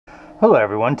Hello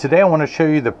everyone, today I want to show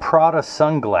you the Prada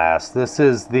sunglass. This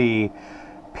is the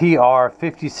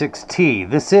PR56T.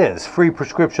 This is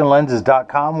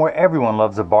freeprescriptionlenses.com, where everyone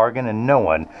loves a bargain and no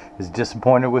one is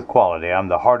disappointed with quality. I'm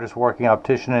the hardest working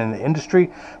optician in the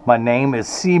industry. My name is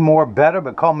Seymour Better,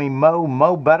 but call me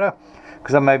Mo Better,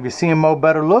 because I'm maybe seeing Mo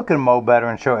Better, looking Mo Better,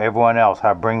 and show everyone else how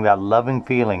I bring that loving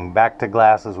feeling back to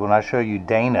glasses when I show you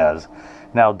Dana's.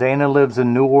 Now Dana lives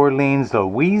in New Orleans,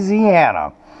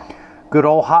 Louisiana. Good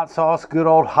old hot sauce, good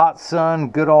old hot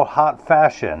sun, good old hot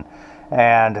fashion.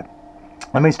 And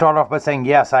let me start off by saying,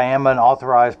 yes, I am an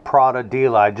authorized Prada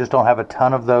dealer. I just don't have a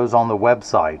ton of those on the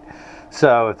website.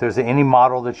 So if there's any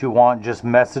model that you want, just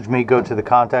message me, go to the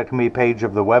contact me page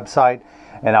of the website,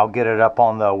 and I'll get it up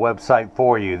on the website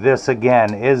for you. This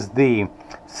again is the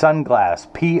sunglass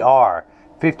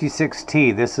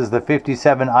PR56T. This is the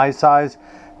 57 eye size.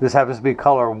 This happens to be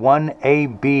color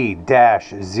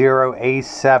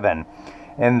 1AB-0A7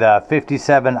 in the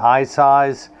 57 eye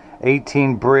size,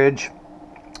 18 bridge.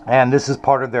 And this is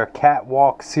part of their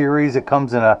Catwalk series. It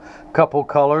comes in a couple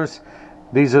colors.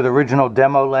 These are the original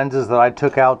demo lenses that I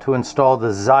took out to install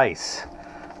the Zeiss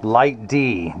Light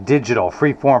D digital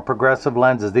freeform progressive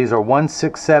lenses. These are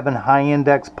 167 high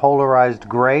index polarized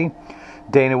gray.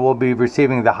 Dana will be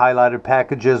receiving the highlighted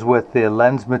packages with the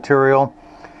lens material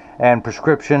and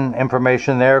prescription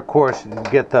information there. Of course, you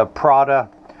get the Prada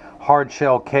hard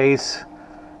shell case,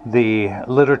 the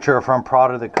literature from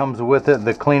Prada that comes with it,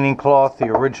 the cleaning cloth, the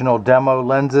original demo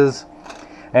lenses,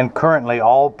 and currently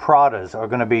all Pradas are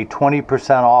going to be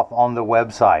 20% off on the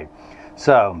website.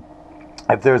 So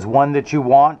if there's one that you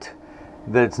want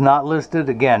that's not listed,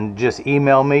 again, just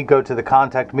email me, go to the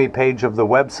contact me page of the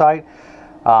website.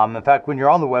 In fact, when you're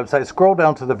on the website, scroll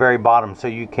down to the very bottom so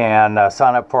you can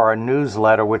sign up for our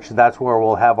newsletter, which that's where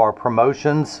we'll have our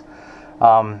promotions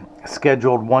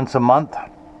scheduled once a month,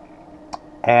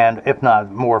 and if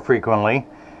not more frequently.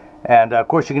 And of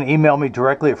course, you can email me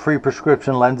directly at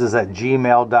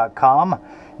freeprescriptionlenses@gmail.com.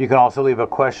 You can also leave a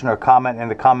question or comment in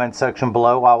the comment section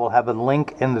below. I will have a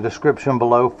link in the description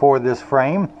below for this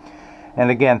frame. And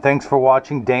again, thanks for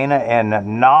watching. Dana and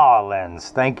Nolens,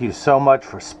 thank you so much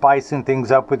for spicing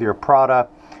things up with your Prada.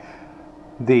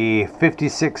 The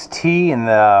 56T and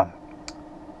the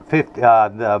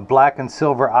black and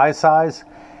silver eye size.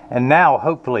 And now,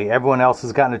 hopefully, everyone else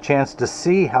has gotten a chance to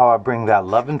see how I bring that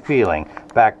love and feeling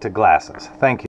back to glasses. Thank you.